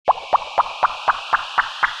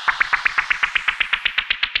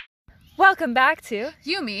Welcome back to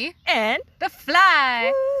Yumi and the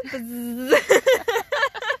Fly. Woo.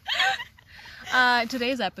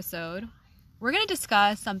 Today's episode, we're going to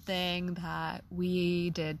discuss something that we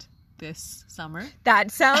did this summer. That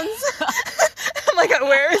sounds... Oh my god,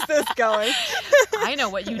 where is this going? I know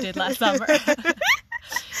what you did last summer.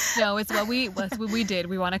 No, it's what we did.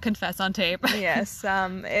 We want to confess on tape. Yes,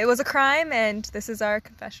 it was a crime, and this is our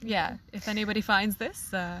confession. Yeah, if anybody finds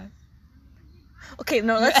this... Okay,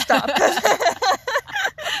 no, let's stop.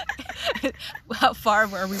 How far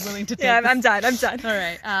were we willing to take Yeah, this? I'm done. All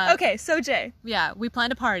right. Okay, so Jay. Yeah, we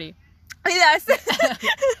planned a party. Yes,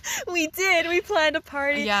 we did. We planned a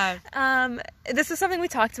party. Yeah. This is something we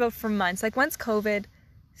talked about for months. Like, once COVID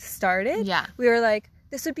started, Yeah. we were like,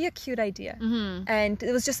 this would be a cute idea. Mm-hmm. And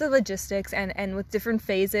it was just the logistics, and with different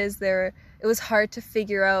phases, it was hard to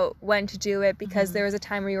figure out when to do it, because there was a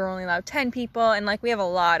time where you were only allowed 10 people, and like, we have a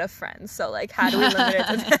lot of friends, so like, how do we limit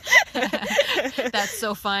it to That's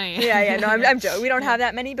so funny. Yeah, no, I'm joking. We don't have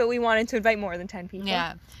that many, but we wanted to invite more than 10 people.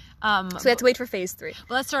 Yeah. So we had to wait for phase 3.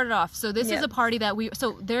 Well, let's start it off. So this is a party that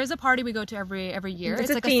there's a party we go to every year.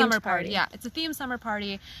 It's like a summer party. Yeah, it's a themed summer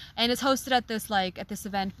party, and it's hosted at this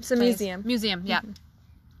event. It's a museum. Yeah. Mm-hmm.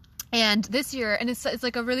 And this year, and it's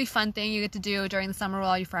like a really fun thing you get to do during the summer with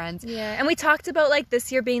all your friends. Yeah, and we talked about like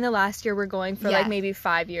this year being the last year we're going for like maybe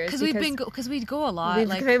 5 years. Because we go a lot.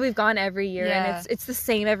 We've gone every year, and it's the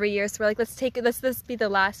same every year. So we're like, let's this be the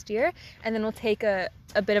last year, and then we'll take a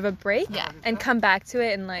bit of a break and come back to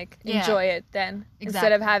it and like enjoy it then,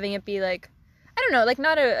 instead of having it be like, I don't know, like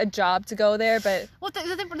not a job to go there, but... Well,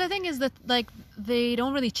 the thing is that, like, they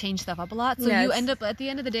don't really change stuff up a lot. So you end up, at the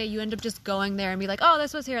end of the day, you end up just going there and be like, oh,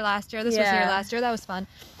 this was here last year, that was fun.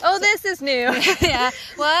 Oh, this is new. Yeah.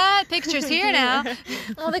 What? Pictures here now.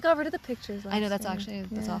 Oh, they got rid of the pictures last I know, that's year.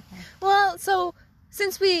 that's awful. Well, so,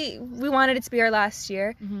 since we wanted it to be our last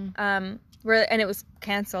year, and it was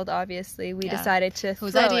cancelled, obviously, we decided to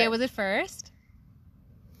Whose idea was it first?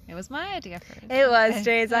 It was my idea first. It was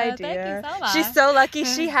Jay's idea. Thank you so much. She's so lucky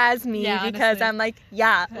she has me because honestly. I'm like,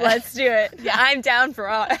 let's do it. I'm down for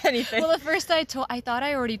anything. Well, at first I thought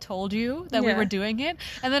I already told you that we were doing it,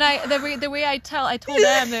 and then the way I told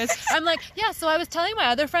them this, I'm like, so I was telling my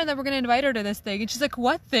other friend that we're gonna invite her to this thing, and she's like,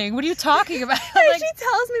 what thing? What are you talking about? Like, she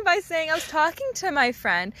tells me by saying, I was talking to my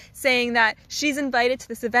friend saying that she's invited to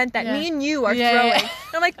this event that me and you are throwing. And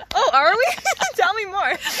I'm like, oh, are we? Tell me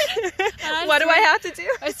more. What do I have to do?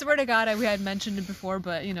 I swear to God, we had mentioned it before,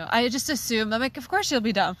 but I just assumed. I'm like, of course she'll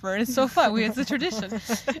be down for it. It's so fun. It's a tradition.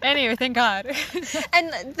 Anyway, thank God.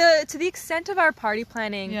 And to the extent of our party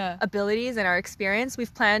planning abilities and our experience,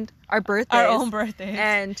 we've planned our birthdays, our own birthdays,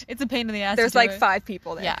 and it's a pain in the ass. There's like 5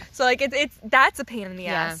 people there. Yeah. So like that's a pain in the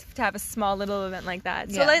ass to have a small little event like that.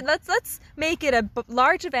 So let's make it a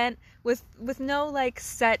large event with no like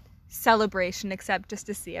set celebration, except just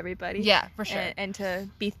to see everybody. Yeah, for sure. And to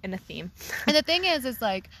be in a theme. And the thing is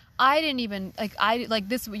like, I didn't even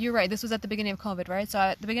this. You're right. This was at the beginning of COVID, right? So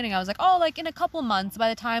at the beginning, I was like, oh, like in a couple months, by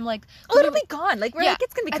the time like, it'll be gone. Like we're like,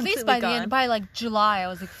 it's gonna be completely at least by gone. the end, by like July, I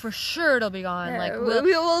was like, for sure it'll be gone. Like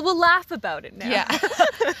we'll laugh about it now.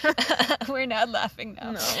 Yeah, we're not laughing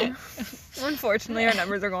now. No, unfortunately, our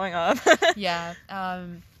numbers are going up. Yeah.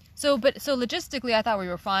 So logistically, I thought we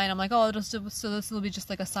were fine. I'm like, oh, so this will be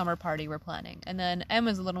just like a summer party we're planning. And then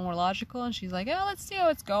Emma's a little more logical, and she's like, oh, let's see how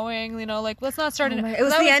it's going. Like, let's not start it. It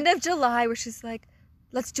was the end of July where she's like,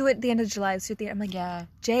 let's do it at the end of July. Let's do it at the end. I'm like,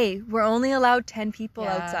 Jay, we're only allowed 10 people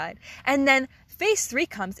outside. And then phase 3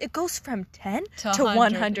 comes. It goes from 10 to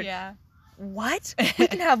 100. Yeah. What? We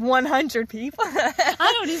can have 100 people?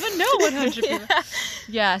 I don't even know 100 people.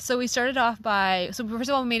 Yeah, so we started off first of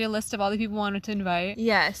all, we made a list of all the people we wanted to invite.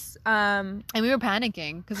 Yes. And we were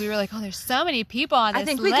panicking because we were like, oh, there's so many people on this list.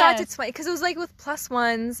 I think we got to 20 because it was like with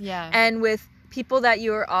 +1s and with people that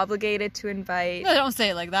you were obligated to invite. No, don't say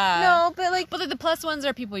it like that. No, but like... But the +1s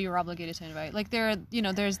are people you're obligated to invite. Like,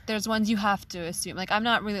 there's ones you have to assume. Like, I'm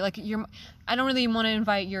not really, like, I don't really want to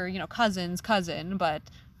invite your, cousin's cousin, but...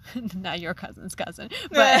 not your cousin's cousin,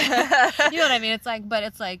 but you know what I mean. It's like,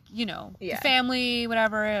 family,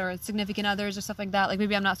 whatever, or significant others or stuff like that. Like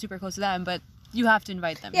maybe I'm not super close to them, but you have to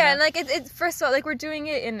invite them. Yeah, and like it's first of all, like we're doing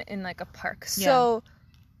it in like a park, so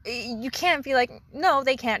you can't be like, no,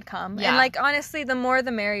 they can't come. And like honestly, the more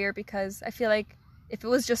the merrier, because I feel like if it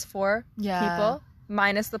was just 4 people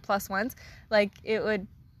minus the +1s, like it would.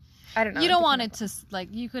 I don't know. You don't want it to, like,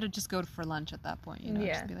 you could have just go for lunch at that point,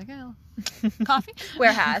 just be like, oh, coffee?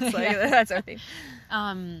 Wear hats, like, that's our thing.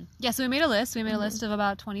 So we made a list. We made a list of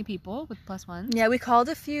about 20 people with +1s. Yeah, we called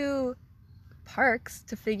a few parks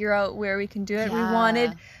to figure out where we can do it. We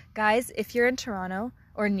wanted, guys, if you're in Toronto,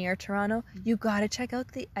 or near Toronto, you gotta check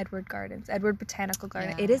out the Edward Botanical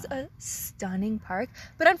Garden. Yeah. It is a stunning park,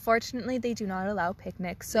 but unfortunately they do not allow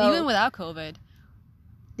picnics. So even without COVID.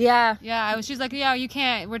 Yeah. She's like, yeah, you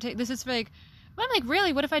can't. This is for like. I'm like,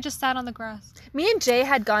 really? What if I just sat on the grass? Me and Jay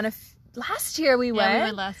had gone last year. We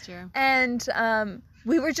went last year, and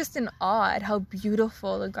we were just in awe at how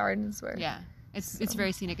beautiful the gardens were. Yeah, it's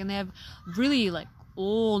very scenic, and they have really like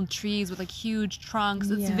old trees with like huge trunks.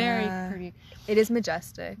 It's very pretty. It is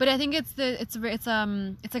majestic. But I think it's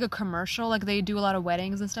like a commercial. Like they do a lot of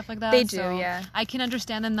weddings and stuff like that. They do, yeah. I can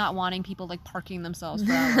understand them not wanting people like parking themselves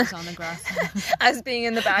for hours on the grass. Us being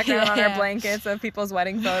in the background on our blankets of people's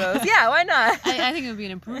wedding photos. Yeah, why not? I think it would be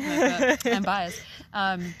an improvement, but I'm biased.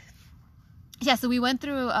 So we went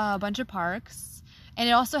through a bunch of parks. And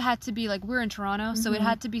it also had to be, like, we're in Toronto, so it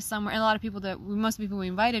had to be somewhere, and a lot of people most people we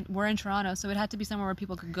invited were in Toronto, so it had to be somewhere where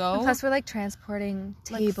people could go. And plus, we're, like, transporting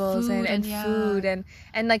tables like and food, and,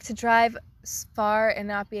 like, to drive far and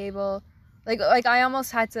not be able, like I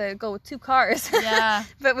almost had to go with 2 cars. Yeah.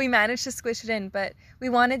 But we managed to squish it in, but we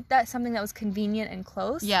wanted something that was convenient and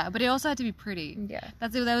close. Yeah, but it also had to be pretty. Yeah.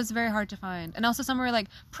 That was very hard to find. And also somewhere, like,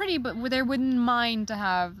 pretty, but where they wouldn't mind to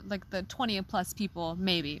have, like, the 20-plus people,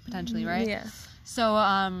 maybe, potentially, right? Yeah. So,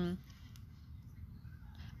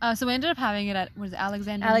 so we ended up having it at,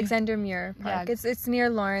 Alexander Muir Park. Yeah. It's near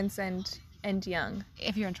Lawrence and Yonge.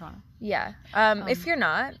 If you're in Toronto. Yeah. If you're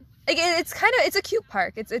not, like, it's a cute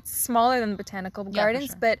park. It's smaller than the Botanical Gardens,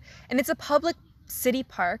 sure. and it's a public city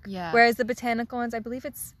park. Yeah. Whereas the Botanical ones, I believe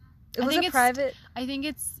it was a private. I think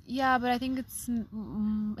but I think it's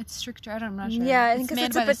stricter. I'm not sure. Yeah, I think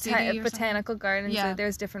because it's a botanical garden, yeah. so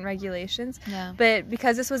there's different regulations. Yeah. But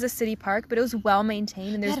because this was a city park, but it was well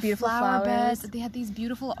maintained, and there's beautiful flowers. Beds. They had these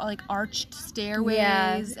beautiful like arched stairways.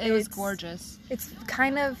 Yeah, it was gorgeous. It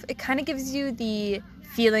kind of gives you the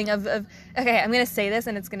feeling of okay, I'm gonna say this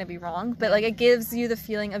and it's gonna be wrong, but like it gives you the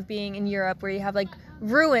feeling of being in Europe where you have like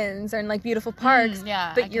ruins and like beautiful parks.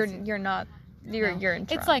 But you're not. You're in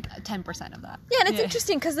Toronto. It's like 10% of that. Yeah, and it's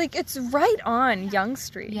interesting because like it's right on Yonge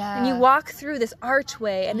Street. Yeah. And you walk through this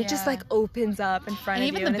archway and it just like opens up in front of you.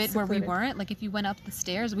 And even the bit where we weren't, like if you went up the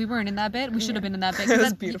stairs, we weren't in that bit. We should have been in that bit. It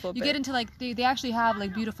was beautiful. You get into like they actually have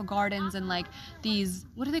like beautiful gardens and like these,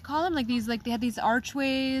 what do they call them? Like these, like they had these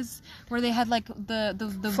archways where they had like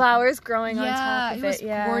the flowers growing on top of it.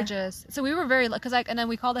 Yeah, it was gorgeous. So we were very and then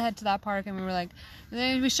we called ahead to that park and we were like,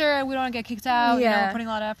 we sure we don't want to get kicked out. Yeah. You know, we're putting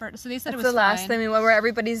a lot of effort. So they said it was the last thing where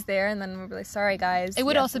everybody's there and then we're like, sorry guys. It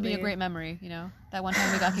would also be a great memory, you know, that one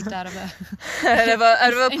time we got kicked out of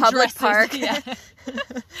out of a public park. Yeah.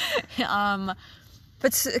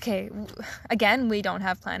 But okay, again, we don't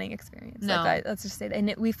have planning experience. No. Let's just say that.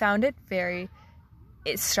 And we found it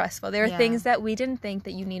it's stressful. There are things that we didn't think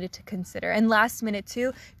that you needed to consider. And last minute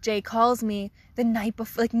too, Jay calls me the night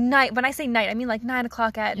before, when I say night, I mean like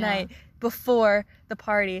 9:00 at night before the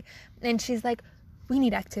party. And she's like, we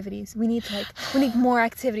need activities. We need more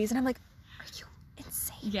activities. And I'm like, are you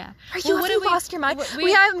insane? Yeah. Have you lost your mind?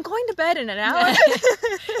 I'm going to bed in an hour.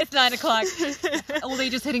 It's 9:00. Old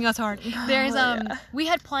age is hitting us hard. There's we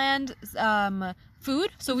had planned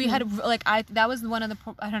food, so we had that was one of the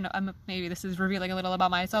I don't know, maybe this is revealing a little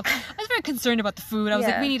about myself. I was very concerned about the food. I was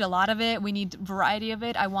like, we need a lot of it, we need variety of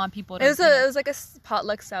it. I want people to it was like a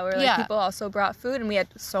potluck sour. People also brought food and we had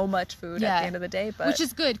so much food at the end of the day, but which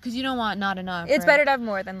is good because you don't want not enough. It's better to have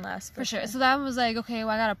more than less for sure. So that was like, okay,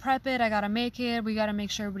 well, I gotta prep it, I gotta make it, we gotta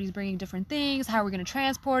make sure everybody's bringing different things, how are we gonna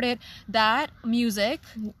transport it, that music,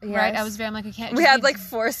 right? I'm like, I can't. We had like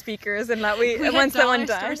 4 speakers and that we once that one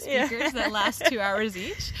died, speakers that last 2 hours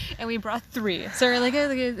each. And we brought 3, so we're like,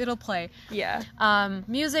 it'll play. Yeah.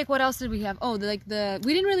 Music. What else did we have? Oh, we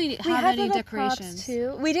didn't really have any decorations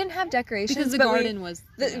too. We didn't have decorations because the garden was.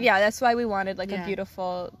 That's why we wanted like a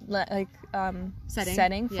beautiful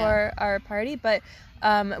setting for our party. But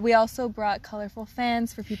we also brought colorful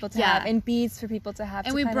fans for people to have and beads for people to have.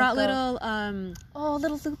 And we brought little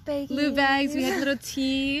little loot baggies. Loot bags. We had little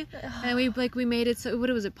tea, and we made it. So what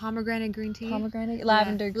was it? Pomegranate green tea.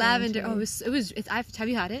 Lavender. Lavender. Oh, it was. Have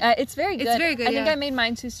you had it? It's very good. It's very good. I think I made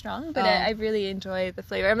mine too strong, but I really enjoy the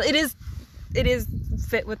flavor. It is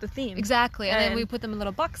fit with the theme. Exactly. And then we put them in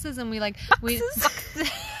little boxes, and we and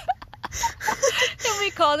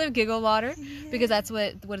we call them giggle water because that's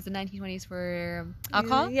what is the 1920s for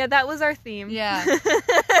alcohol? Yeah, that was our theme. Yeah.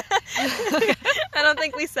 I don't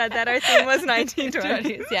think we said that. Our theme was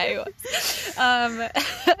 1920s. Yeah, it was.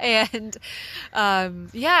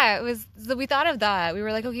 It was. So we thought of that. We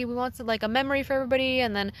were like, okay, we want a memory for everybody,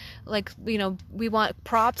 and then we want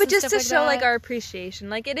props. But just to show our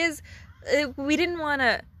appreciation, it is. We didn't want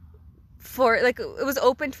to for like it was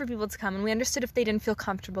open for people to come, and we understood if they didn't feel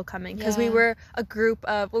comfortable coming because we were a group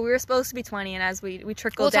of we were supposed to be 20, and as we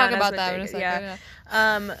trickled down. We'll talk about that in a second.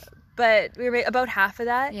 Yeah. But we were about half of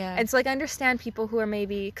that. Yeah. And so like I understand people who are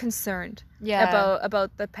maybe concerned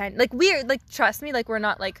about the like we're like trust me, like we're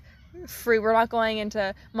not like free, we're not going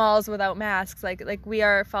into malls without masks, like we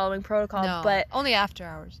are following protocol. No, but only after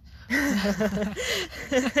hours.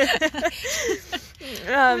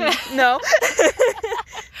 No.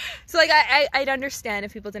 So like I'd understand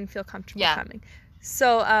if people didn't feel comfortable coming.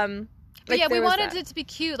 So like, yeah, we wanted it to be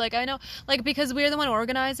cute. Like, I know, like, because we're the one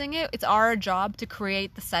organizing it, it's our job to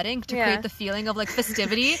create the setting, to create the feeling of, like,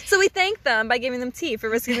 festivity. So we thank them by giving them tea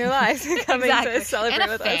for risking their lives and coming to celebrate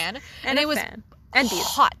with us. And it was and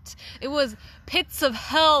hot. It was pits of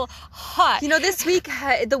hell hot. You know, this week,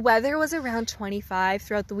 the weather was around 25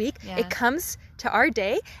 throughout the week. Yeah. It comes to our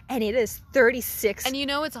day, and it is 36. And you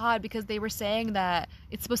know it's hot because they were saying that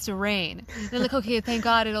it's supposed to rain. They're like, okay, thank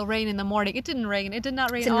God it'll rain in the morning. It didn't rain. It did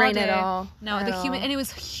not rain all day. It didn't rain at all. No, and it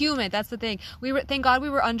was humid. That's the thing. Thank God we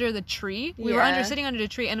were under the tree. We were sitting under the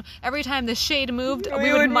tree, and every time the shade moved,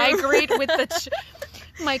 we would migrate with the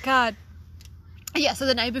my God. Yeah, so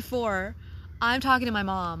the night before, I'm talking to my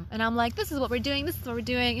mom, and I'm like, this is what we're doing,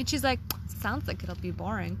 and she's like, sounds like it'll be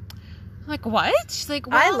boring. I'm like, what? She's like,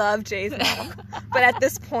 well, I love Jay's mom, but at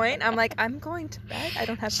this point, I'm like, I'm going to bed, I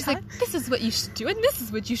don't have time. She's like, this is what you should do, and this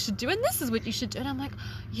is what you should do, and this is what you should do, and I'm like,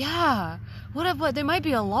 yeah, what, there might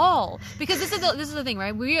be a lull, because this is the thing,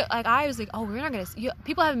 right? I was like, oh, we're not gonna,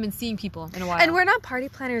 people haven't been seeing people in a while. And we're not party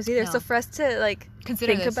planners either, so for us to, like,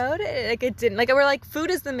 consider think about it, like, it didn't, like, we're like,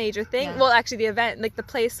 food is the major thing. Yeah. Well, actually, the event, like, the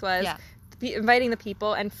place was... Yeah. Inviting the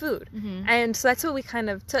people and food, and so that's what we kind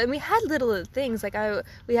of took. And we had little things like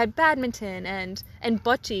we had badminton and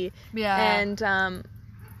bocce, and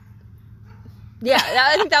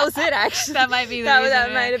I think that was it actually. That might be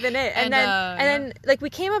that might have been it. And then like we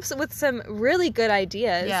came up with some really good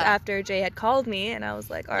ideas after Jay had called me, and I was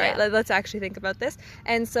like, all right, let's actually think about this.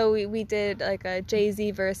 And so we did like a Jay-Z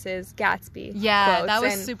versus Gatsby. Yeah, quotes, that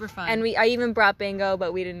was super fun. And I even brought bingo,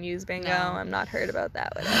 but we didn't use bingo. No. I'm not heard about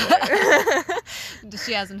that. Whatever.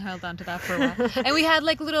 She hasn't held on to that for a while. And we had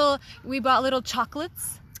like we bought little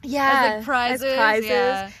chocolates. Yeah, as prizes.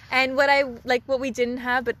 Yeah. And what we didn't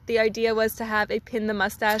have, but the idea was to have a pin the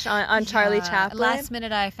mustache on Charlie Chaplin. Last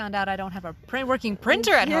minute, I found out I don't have a working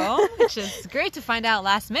printer at home, which is great to find out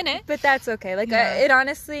last minute. But that's okay. Like it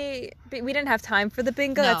honestly, we didn't have time for the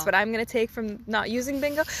bingo. No. That's what I'm gonna take from not using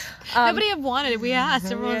bingo. Nobody had wanted it. We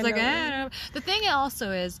asked. Everyone's like, eh. The thing also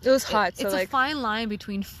is, it was hot. It's a fine line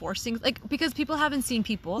between forcing, like, because people haven't seen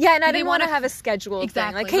people. Yeah, and I didn't want to have a schedule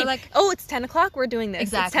thing. Like, hey, it's 10 o'clock. We're doing this.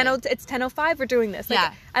 Exactly. It's 10:05. We're doing this.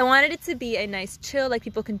 Like, I wanted it to be a nice chill. Like,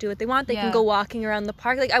 people can do what they want. They can go walking around the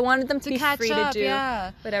park. Like, I wanted them to be free to do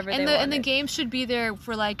whatever they wanted. And the game should be there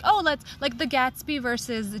for like, let's like the Gatsby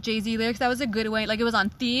versus Jay-Z lyrics. That was a good way. Like, it was on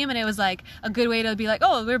theme, and it was like a good way to be like,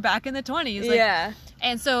 we're back in the 20s. Like,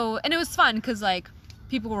 and it was fun because like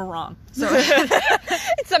people were wrong. So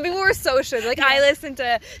some people were so sure. Like, I listened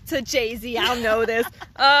to Jay-Z. I'll know this.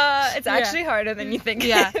 It's actually harder than you think.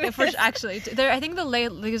 Yeah, actually, I think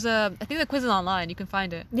the quiz is online. You can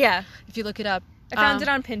find it. Yeah, if you look it up. I found it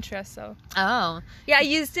on Pinterest. So. Oh. Yeah, I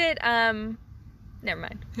used it. Never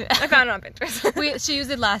mind. I found it on Pinterest. She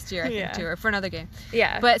used it last year, I think, too, for another game.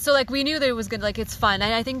 Yeah. But so like we knew that it was good. Like, it's fun.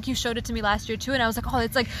 And I think you showed it to me last year too, and I was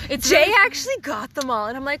like, it's Jay really... actually got them all,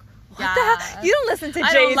 and I'm like, what the hell? You don't listen to Jay-Z.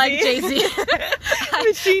 I don't like Jay-Z.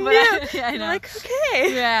 But she knew. Yeah, I know. I'm like,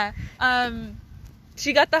 okay. Yeah.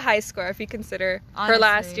 She got the high score if you consider her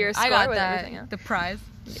last year's score. I got with everything else. The prize.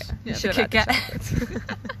 Yeah, the Kit Kat.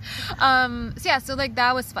 So like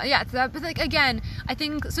that was fun. Yeah, but like again, I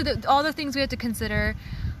think so. All the things we had to consider.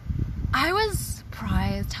 I was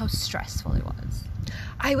surprised how stressful it was.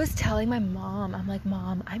 I was telling my mom, I'm like,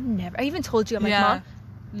 Mom, I even told you, I'm like, Mom,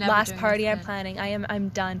 last party I'm planning, I'm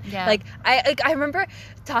done. Yeah. Like I remember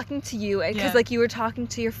talking to you because like you were talking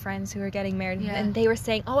to your friends who were getting married, and they were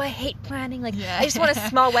saying, I hate planning, like I just want a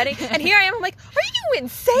small wedding. And here I am, I'm like, are you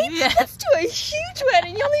insane? Let's do a huge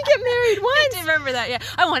wedding. You only get married once. I remember that. Yeah,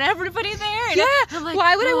 I want everybody there. Yeah. I'm like,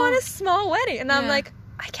 why would I want a small wedding? And I'm like,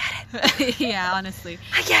 I get it. Yeah, honestly,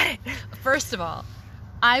 I get it. First of all,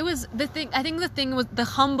 I think the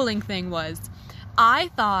humbling thing was, I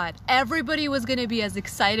thought everybody was going to be as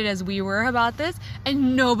excited as we were about this,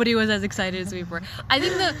 and nobody was as excited as we were. I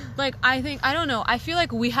don't know, I feel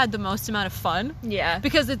like we had the most amount of fun. Yeah.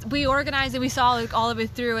 Because we organized it, we saw like all of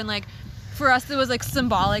it through, and like for us it was like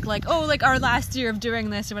symbolic, like, like our last year of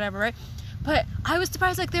doing this or whatever, right? But I was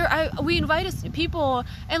surprised, like, we invited people,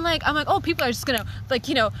 and, like, I'm like, oh, people are just gonna, like,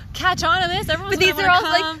 you know, catch on to this. Everyone's But these are all,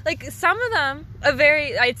 come. like, some of them,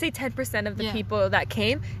 I'd say 10% of the people that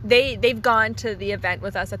came, they've gone to the event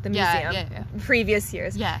with us at the museum previous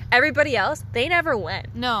years. Yeah. Everybody else, they never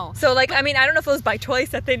went. No. So, like, I mean, I don't know if it was by choice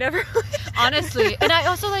that they never went. Honestly. And I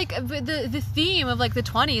also, like, the theme of, like, the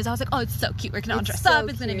 20s, I was like, oh, it's so cute. We're gonna all dress up.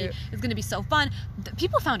 It's gonna be so fun.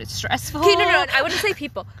 People found it stressful. Okay, no, I wouldn't say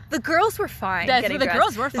people. The girls were fine. The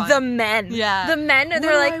girls were fine. The men. Yeah. The men,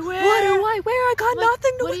 they're like, what do I wear? I got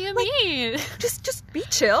nothing to wear. What do you mean? Just be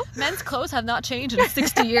chill. Men's clothes have not changed in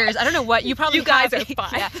 60 years. I don't know what. You guys are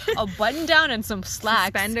fine. Yeah, a button down and some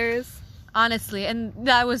slacks. Suspenders. Honestly, and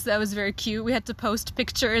that was very cute. We had to post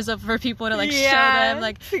pictures for people to, like, show them,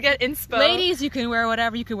 like, to get inspo. Ladies, you can wear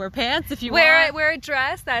whatever. You can wear pants if you want. Wear a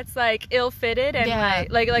dress that's, like, ill-fitted and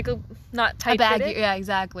like not tight fitted. Yeah,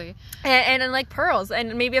 exactly. And like pearls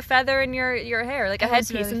and maybe a feather in your hair, like a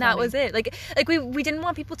headpiece, really, and that was it. Like we didn't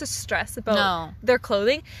want people to stress about their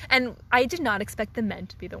clothing, and I did not expect the men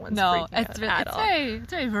to be the ones freaking out at all.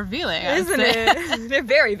 It's very revealing, isn't it? They're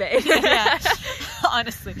very vague. Yeah,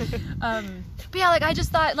 honestly. But yeah, like, I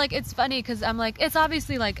just thought, like, it's funny because I'm like, it's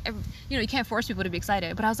obviously, like, you know, you can't force people to be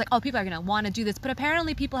excited, but I was like, oh, people are gonna want to do this, but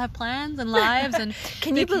apparently people have plans and lives, and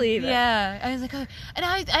can you believe it? Yeah, I was like, oh. And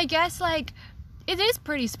I guess, like, it is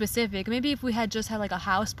pretty specific. Maybe if we had just had, like, a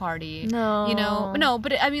house party, you know, no,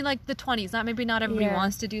 but I mean, like, the 20s, not everybody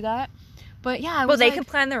wants to do that. But yeah, well, they could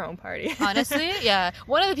plan their own party. Honestly, yeah.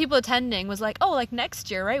 One of the people attending was like, "Oh, like next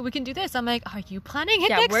year, right? We can do this." I'm like, "Are you planning it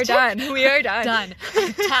next year?" Yeah, we're done. We are done. Done.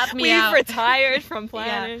 Tap me out. We've retired from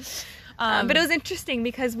planning. Yeah. But it was interesting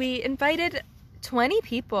because we invited 20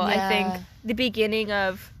 people. I think the beginning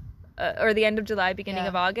of, or the end of July, beginning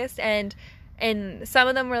of August, and some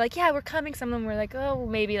of them were like, "Yeah, we're coming." Some of them were like, "Oh,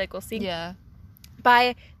 maybe like we'll see." Yeah.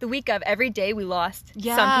 By the week of, every day we lost some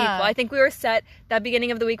people. I think we were set that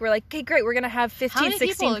beginning of the week. We're like, okay, great, we're going to have 15,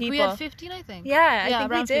 16 people. We had 15, I think. Yeah, I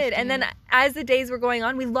think we did. 15. And then as the days were going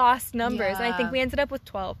on, we lost numbers. And I think we ended up with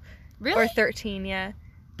 12. Really? Or 13, yeah.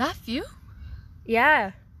 That few?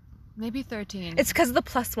 Yeah. Maybe 13. It's because of the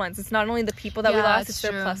plus ones. It's not only the people that we lost, it's the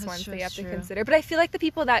plus ones that you have to consider. But I feel like the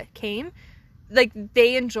people that came, like,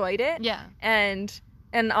 they enjoyed it. Yeah. And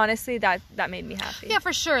honestly, that made me happy. Yeah,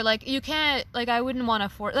 for sure. Like, you can't, like, I wouldn't want to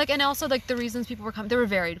force, like, and also, like, the reasons people were coming, they were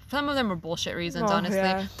varied. Some of them were bullshit reasons, honestly.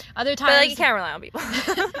 Yeah. Other times. But, like, you can't rely on people.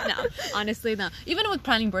 No, honestly, no. Even with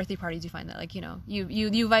planning birthday parties, you find that, like, you know, you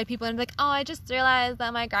invite people and be like, oh, I just realized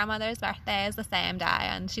that my grandmother's birthday is the same day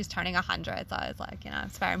and she's turning 100. So it's like, you know,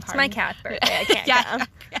 it's very important. It's my cat's birthday. I can't come.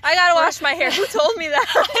 I gotta wash my hair. Who told me that?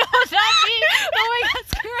 Not me. Oh my God,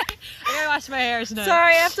 that's great. I gotta wash my hair tonight.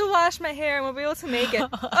 Sorry, I have to wash my hair and we'll be able to make it.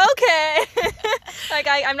 Okay. Like,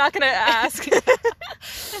 I'm not gonna ask. It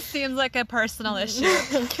seems like a personal issue.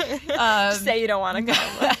 Just say you don't want to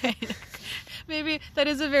come. Maybe that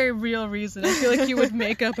is a very real reason. I feel like you would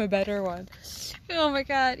make up a better one. Oh my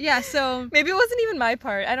God. Yeah, so maybe it wasn't even my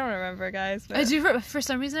part. I don't remember, guys. But... I do. For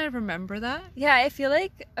some reason, I remember that. Yeah, I feel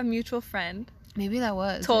like a mutual friend. Maybe that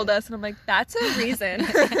was told us, and I'm like, that's a reason.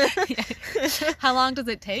 How long does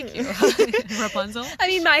it take you, Rapunzel? I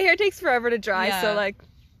mean, my hair takes forever to dry, so like.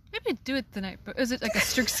 Maybe do it the night, but is it like a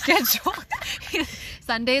strict schedule?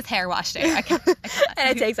 Sunday's hair wash day. I can't. And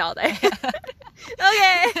it takes all day.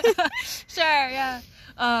 Okay. Sure, yeah.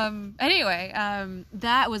 Anyway,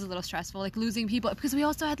 that was a little stressful, like losing people, because we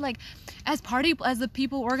also had, like, as the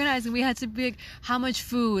people organizing, we had to be like, how much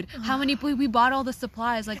food, how many, we bought all the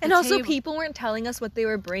supplies, like, and also people weren't telling us what they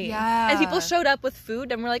were bringing. Yeah. And people showed up with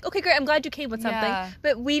food and we're like, okay, great, I'm glad you came with something. Yeah.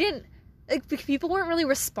 But we didn't, like, people weren't really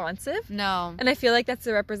responsive. No. And I feel like that's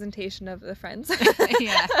a representation of the friends.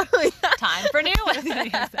 Yeah. Time for new ones.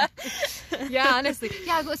 Yeah, honestly.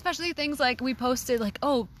 Yeah, especially things like we posted, like,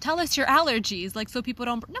 oh, tell us your allergies. Like, so people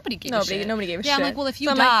don't, nobody gave a shit. Nobody gave a shit. Yeah, I'm like, well, if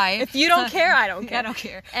you die. Like, if you don't care, I don't care. I don't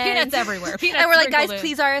care. Peanuts everywhere. And we're like, guys,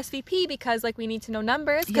 please RSVP because, like, we need to know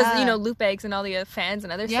numbers. Because, you know, loop eggs and all the fans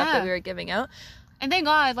and other stuff that we were giving out. And thank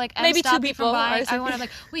God, like, maybe 2 people. I wanted,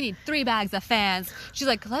 like, we need 3 bags of fans. She's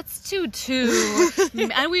like, let's do 2.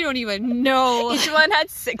 And we don't even know. Each one had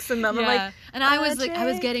 6 in them. Yeah. I'm like, and I was like, I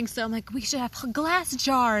was getting so, I'm like, we should have glass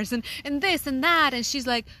jars and this and that. And she's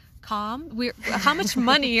like, calm. How much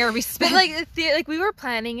money are we spending? But, like, we were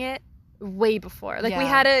planning it way before. Like, we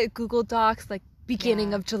had a Google Docs, like,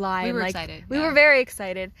 beginning of July. We were excited. We were very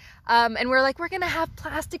excited. And we're like, we're going to have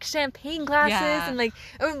plastic champagne glasses. And, like,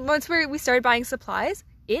 once we started buying supplies,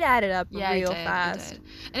 it added up real fast. It did.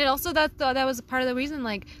 And it also, that was part of the reason,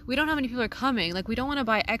 like, we don't know how many people are coming. Like, we don't want to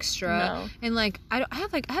buy extra. No. And, like, I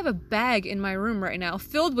have a bag in my room right now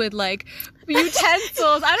filled with, like,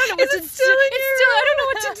 utensils. I don't know what to do. I don't know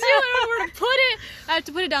what to do. I don't know where to put it. I have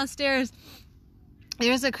to put it downstairs.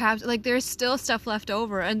 There's there's still stuff left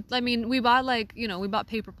over, and I mean, we bought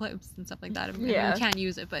paper plates and stuff like that. We can't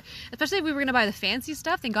use it, but especially if we were gonna buy the fancy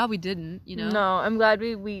stuff, thank God we didn't. No, I'm glad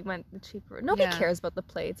we went the cheaper. Nobody cares about the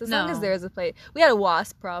plates as long as there's a plate. We had a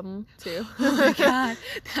wasp problem too. Oh my God,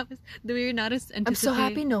 we were not as anticipating. I'm so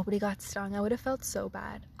happy nobody got stung. I would have felt so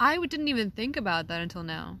bad. I didn't even think about that until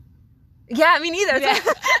now. Yeah, me neither.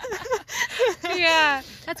 Yeah,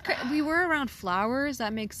 that's crazy. We were around flowers.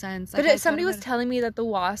 That makes sense. But somebody was telling me that the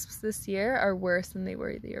wasps this year are worse than they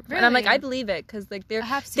were the year before. Really? And I'm like, I believe it because like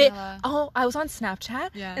I was on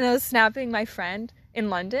Snapchat and I was snapping my friend in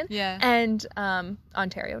London and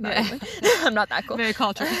Ontario, not England. I'm not that cool. Very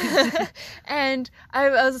cultural. And I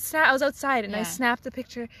was outside and I snapped the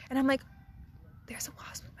picture and I'm like, there's a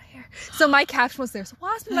wasp. So my caption was, there's a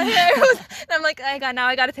wasp in my hair. And I'm like, I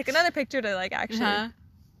got to take another picture to like actually.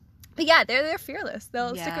 But yeah, they're fearless.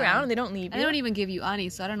 They'll stick around and they don't leave you. They don't even give you honey,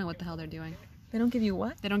 so I don't know what the hell they're doing. They don't give you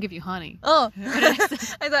what? They don't give you honey. Oh, I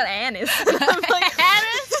thought anise. I'm like,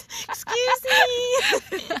 anise? Excuse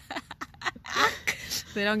me.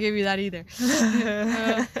 They don't give you that either.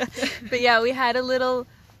 But yeah, we had a little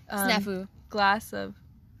snafu glass of.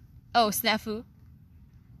 Oh, snafu.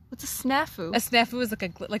 What's a snafu? A snafu is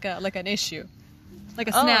like an issue, like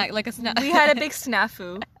a snack, like a snack. We had a big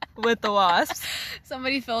snafu with the wasps.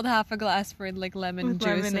 Somebody filled half a glass for like lemon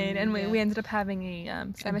juice, lemonade, and we ended up having a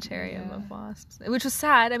cemeterium of wasps, which was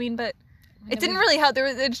sad. I mean, but it didn't really help.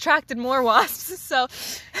 It attracted more wasps. So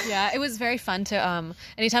yeah, it was very fun to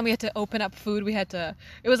anytime we had to open up food, we had to.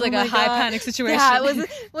 It was like a high panic situation. Yeah, it was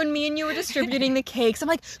when me and you were distributing the cakes. I'm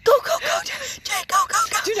like, go, Jay, go.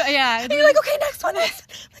 Dude, yeah. And you're like, okay, next one. Like,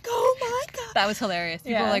 oh my God. That was hilarious.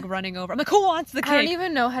 People were like running over. I'm like, who wants the cake? I don't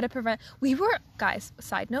even know how to prevent. Guys,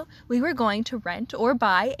 side note, we were going to rent or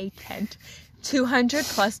buy a tent,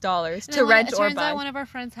 $200+ to rent or buy. It turns out one of our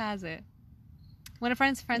friends has it. One of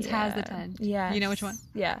our friends has the tent. Yeah. You know which one?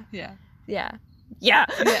 Yeah. Yeah.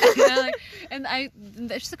 And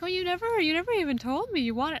she's like, oh, you never even told me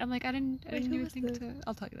you want it. I'm like, I didn't even think to.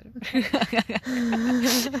 I'll tell you later.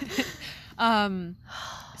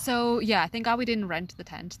 So yeah, thank God we didn't rent the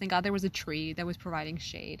tent. Thank God there was a tree that was providing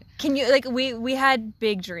shade. Can you we had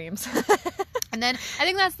big dreams. And then I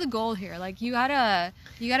think that's the goal here. Like you gotta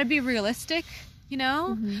be realistic.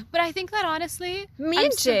 But I think that honestly, me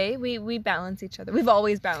and Jay, we balance each other. We've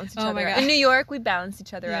always balanced each other. In New York, we balanced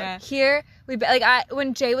each other out. Here,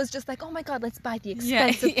 when Jay was just like, oh my God, let's buy the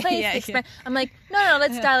expensive place. I'm like, no,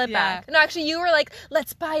 let's dial it back. No, actually, you were like,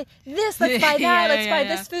 let's buy this, let's buy that, let's buy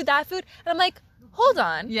this food, that food. And I'm like, hold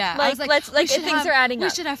on. Yeah. Like, things are adding up. We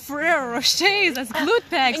should have Ferrero Rochers as glute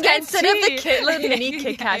pegs. And instead of the little mini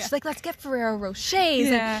Kit Kats, she's like, let's get Ferrero Rochers.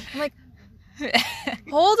 And I'm like,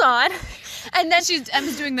 hold on. And then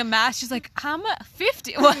Emma's doing the math. She's like, how much?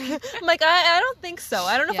 50? I'm like, I don't think so.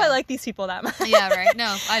 I don't know if I like these people that much. Yeah, right.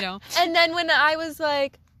 No, I don't. And then when I was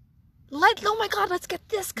like, oh my God, let's get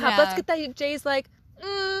this cup. Let's get that. Jay's like,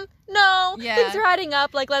 no, things are adding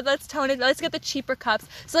up. Like, let's tone it. Let's get the cheaper cups.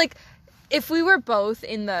 So like, if we were both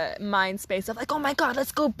in the mind space of like, oh my God,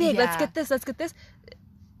 let's go big. Let's get this.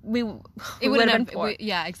 It would have been poor.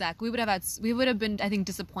 Exactly. We would have been, I think,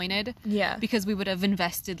 disappointed. Yeah. Because we would have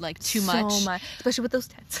invested like too much. So much. Especially with those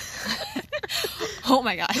tents. Oh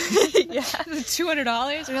my God. Yeah.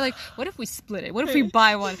 $200? We're like, what if we split it? What if we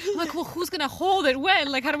buy one? I'm like, well, who's going to hold it when?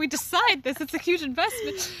 Like, how do we decide this? It's a huge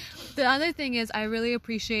investment. The other thing is, I really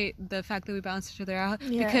appreciate the fact that we balance each other out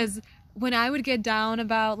because when I would get down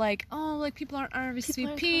about like, oh, like people aren't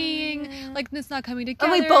RSVPing, like it's not coming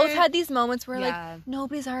together. And we both had these moments where like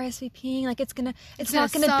nobody's RSVPing, like it's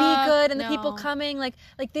not gonna be good, and the people coming like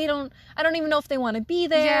I don't even know if they want to be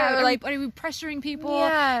there. Yeah, or like, are we pressuring people?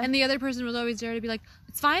 Yeah. And the other person was always there to be like,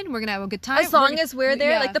 it's fine, we're gonna have a good time. As long as we're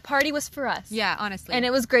there, like the party was for us. Yeah, honestly. And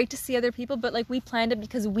it was great to see other people, but like we planned it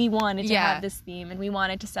because we wanted to have this theme and we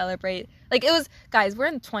wanted to celebrate. Like it was, guys, we're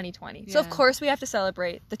in 2020, so of course we have to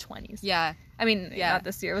celebrate the 20s. Yeah. I mean, not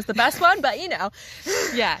this year was the best one, but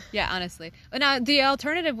Yeah, honestly. But now the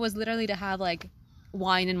alternative was literally to have like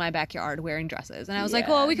wine in my backyard wearing dresses, and I was like,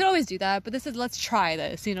 well, we could always do that, but let's try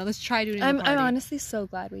this, let's try doing it. I'm honestly so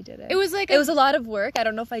glad we did it. It was like it was a lot of work. I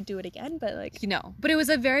don't know if I'd do it again, but like but it was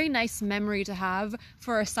a very nice memory to have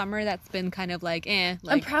for a summer that's been kind of like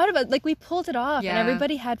I'm proud of it. Like we pulled it off and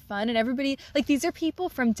everybody had fun, and everybody, like, these are people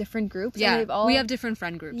from different groups, and we have different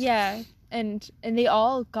friend groups, and they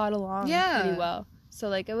all got along pretty well. So,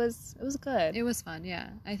 like, it was good. It was fun, yeah.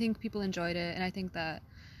 I think people enjoyed it, and I think that...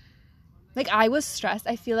 Like, I was stressed.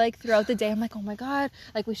 I feel like throughout the day, I'm like, oh my God,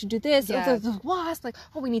 like, we should do this. Yeah. The wasp, like,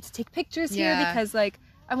 oh, we need to take pictures here because, like,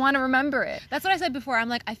 I want to remember it. That's what I said before. I'm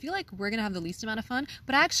like, I feel like we're going to have the least amount of fun.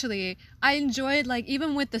 But actually, I enjoyed, like,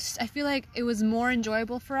 even with this, I feel like it was more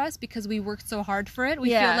enjoyable for us because we worked so hard for it.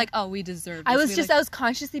 We feel like, oh, we deserve this. I was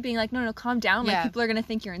consciously being like, no, calm down. Like, people are going to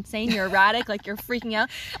think you're insane, you're erratic, like, you're freaking out.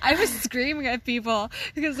 I was screaming at people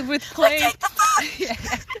because with playing... Take the phone!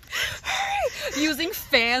 Using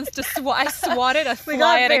fans to I swatted a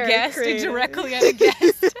fly at a guest directly at a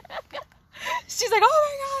guest. She's like, oh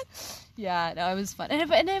my God. Yeah, no, it was fun.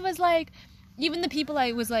 And it was like, even the people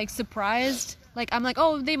I was like surprised, like I'm like,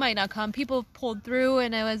 oh, they might not come. People pulled through,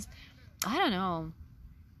 and I don't know.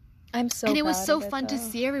 I'm so And it was proud so of it, fun to though.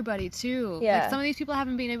 see everybody too. Yeah. Like some of these people I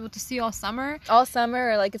haven't been able to see all summer. Or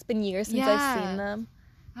like it's been years since I've seen them.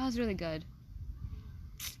 That was really good.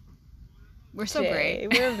 We're so great.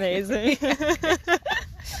 We're amazing.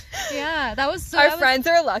 Yeah, that was so... Our friends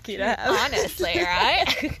are lucky to have. Honestly,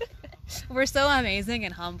 right? We're so amazing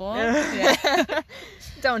and humble. Yeah.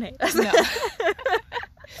 Don't hate us. No.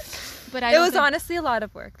 But it was honestly a lot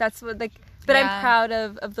of work. That's what, like, but I'm proud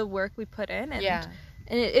of the work we put in, and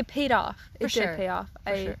it paid off. It did pay off.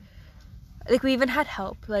 For sure. Like, we even had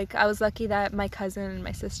help. Like, I was lucky that my cousin and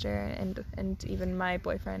my sister and even my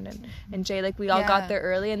boyfriend and Jay, like, we all got there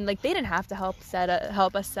early, and, like, they didn't have to help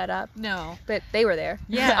us set up. No. But they were there.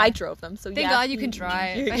 Yeah. I drove them, so Thank God you can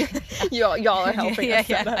drive. Y'all are helping us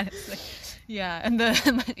set up. Honestly. Yeah, and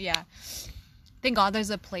thank God there's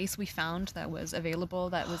a place we found that was available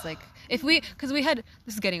that was like, because we had,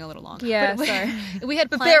 this is getting a little long. Yeah, sorry. We had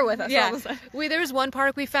But bear with us. Yeah. There was one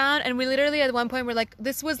park we found, and we literally at one point were like,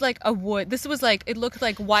 this was like a wood. This was like, it looked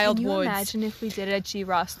like wild woods. Can you imagine if we did it at G.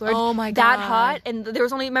 Rosslord? Oh my God. That hot, and there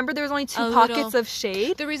was only two pockets of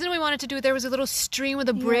shade. The reason we wanted to do it, there was a little stream with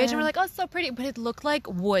a bridge, and we're like, oh, it's so pretty, but it looked like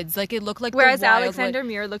woods. Like, it looked like whereas Alexander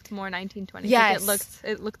Muir looked more 1920s. Yes. Like,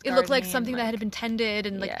 it looked like something that had been tended,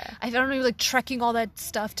 and like, I don't know, like trekking all that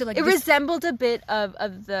stuff to like... It resembled a bit of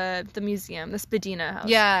the museum, the Spadina house.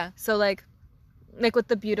 Yeah. So like with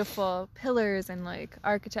the beautiful pillars and like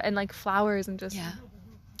architect and like flowers and just... Yeah.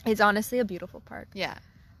 It's honestly a beautiful park. Yeah.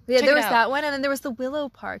 There was that one, and then there was the Willow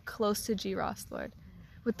Park close to G. Rosslord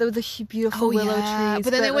with the beautiful willow trees.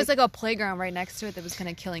 But then there was like a playground right next to it that was kind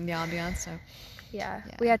of killing the ambiance, so... Yeah.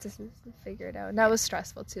 We had to figure it out. And that was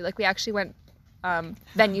stressful too. Like, we actually went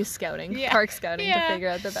venue scouting, park scouting to figure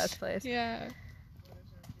out the best place. Yeah.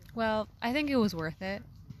 Well, I think it was worth it,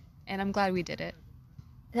 and I'm glad we did it.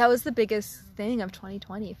 That was the biggest thing of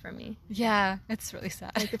 2020 for me. Yeah, it's really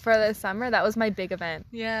sad. Like, for the summer, that was my big event.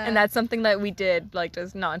 Yeah. And that's something that we did, like,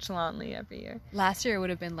 just nonchalantly every year. Last year would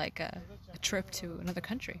have been like a trip to another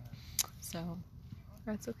country, so...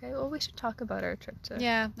 That's okay. Well, we should talk about our trip to...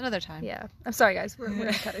 Yeah, another time. Yeah. I'm sorry, guys. We're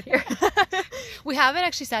going to cut it here. We haven't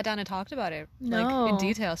actually sat down and talked about it, like, in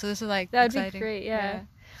detail, so this is, like, that would exciting. be great, yeah.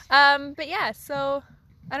 But, yeah, so...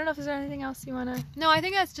 I don't know if there's anything else you want to... No, I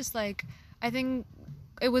think that's just, like... I think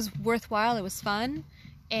it was worthwhile. It was fun.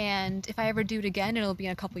 And if I ever do it again, it'll be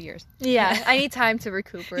in a couple years. Yeah, I need time to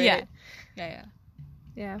recuperate. Yeah,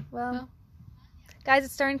 well... Guys,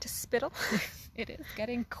 it's starting to spittle. It is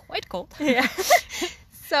getting quite cold. Yeah.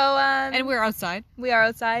 So, and we're outside. We are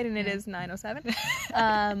outside, and it is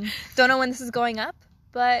 9:07. Don't know when this is going up,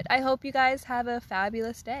 but I hope you guys have a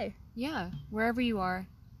fabulous day. Yeah, wherever you are.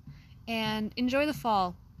 And enjoy the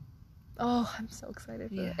fall. Oh, I'm so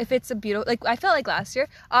excited for it. If it's a beautiful... Like, I felt like last year,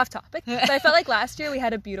 off topic, but I felt like last year we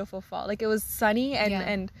had a beautiful fall. Like, it was sunny,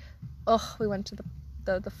 and we went to the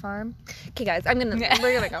farm. Okay, guys,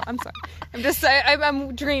 we're gonna go. I'm sorry.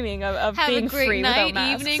 I'm dreaming of being free without masks. Have a great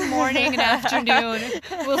night, evening, morning, and afternoon.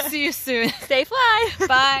 We'll see you soon. Stay fly.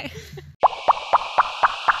 Bye.